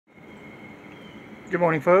Good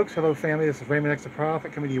morning, folks. Hello, family. This is Raymond X the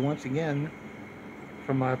Prophet coming to you once again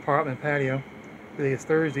from my apartment patio. Today is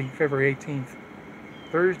Thursday, February 18th.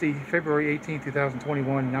 Thursday, February 18th,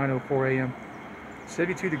 2021, 9:04 a.m.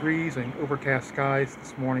 72 degrees and overcast skies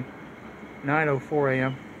this morning, 9:04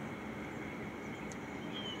 a.m.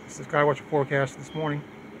 This is the Skywatcher forecast this morning.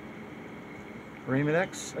 Raymond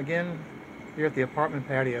X again here at the apartment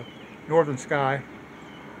patio. Northern sky.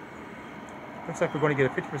 Looks like we're going to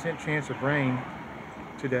get a 50% chance of rain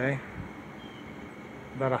today.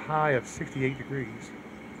 About a high of 68 degrees.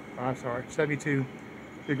 I'm sorry, 72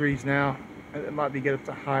 degrees now. It might get up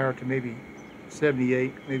to higher to maybe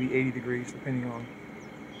 78, maybe 80 degrees, depending on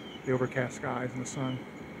the overcast skies and the sun.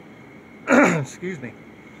 Excuse me.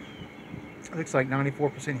 It looks like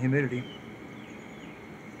 94% humidity.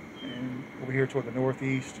 And over here toward the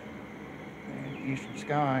northeast and eastern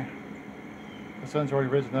sky, the sun's already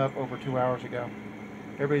risen up over 2 hours ago.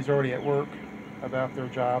 Everybody's already at work about their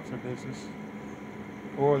jobs, their business,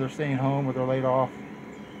 or they're staying home, or they're laid off,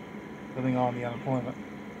 living on the unemployment.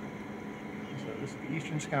 So this is the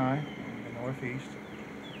eastern sky and the northeast.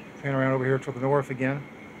 Pan around over here to the north again.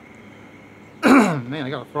 Man, I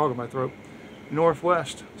got a frog in my throat.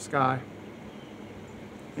 Northwest sky,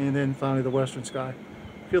 and then finally the western sky.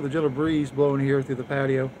 Feel the gentle breeze blowing here through the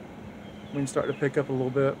patio. Wind's starting to pick up a little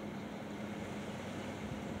bit.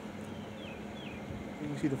 You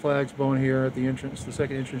can see the flags blowing here at the entrance, the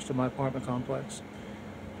second entrance to my apartment complex.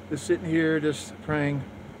 Just sitting here, just praying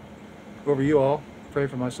over you all, praying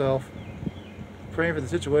for myself, praying for the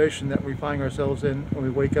situation that we find ourselves in when we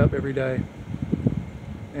wake up every day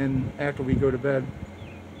and after we go to bed.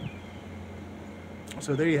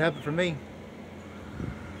 So there you have it for me.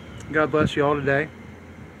 God bless you all today.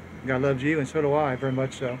 God loves you, and so do I, very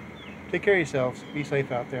much so. Take care of yourselves. Be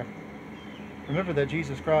safe out there. Remember that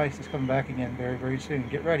Jesus Christ is coming back again very, very soon.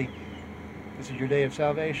 Get ready. This is your day of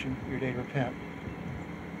salvation, your day to repent,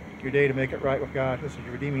 your day to make it right with God. This is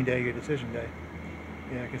your redeeming day, your decision day.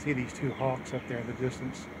 Yeah, I can see these two hawks up there in the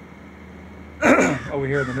distance. Over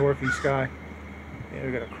here in the northeast sky. Yeah,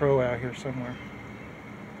 we got a crow out here somewhere.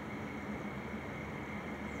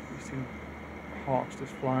 These two hawks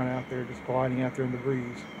just flying out there, just gliding out there in the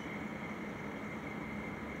breeze.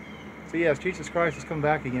 So yes, Jesus Christ is coming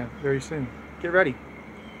back again very soon. Get ready.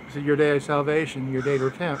 This is your day of salvation, your day to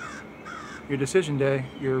repent, your decision day,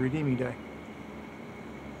 your redeeming day.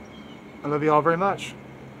 I love you all very much,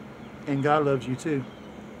 and God loves you too.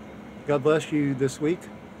 God bless you this week.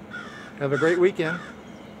 Have a great weekend,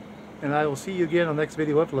 and I will see you again on the next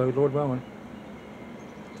video upload, Lord willing.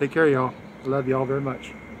 Take care, y'all. I love you all very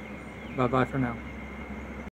much. Bye-bye for now.